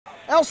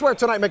Elsewhere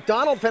tonight,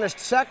 McDonald finished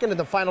second in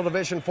the final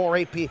Division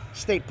IV AP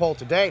state poll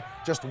today.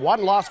 Just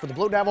one loss for the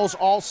Blue Devils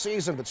all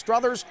season, but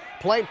Struthers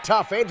played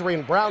tough.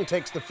 Adrian Brown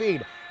takes the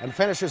feed and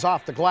finishes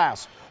off the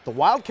glass. The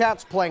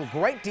Wildcats playing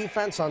great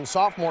defense on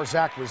sophomore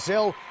Zach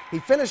Brazil. He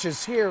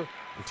finishes here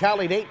and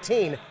tallied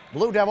 18.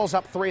 Blue Devils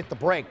up 3 at the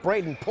break.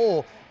 Braden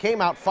Poole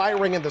came out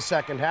firing in the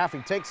second half. He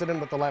takes it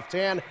in with the left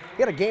hand.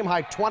 He had a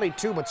game-high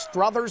 22, but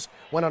Struthers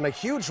went on a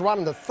huge run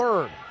in the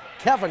third.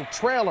 Kevin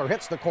Traylor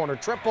hits the corner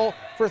triple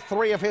for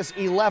 3 of his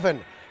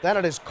 11. Then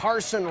it is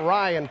Carson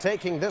Ryan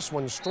taking this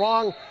one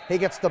strong. He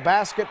gets the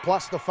basket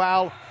plus the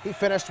foul. He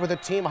finished with a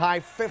team-high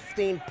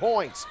 15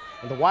 points.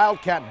 And the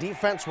Wildcat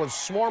defense was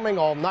swarming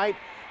all night.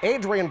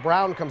 Adrian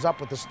Brown comes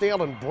up with the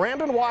steal, and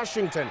Brandon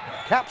Washington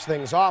caps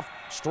things off.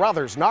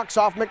 Struthers knocks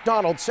off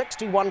McDonald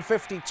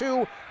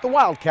 61-52. The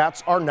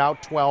Wildcats are now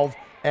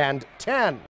 12-10.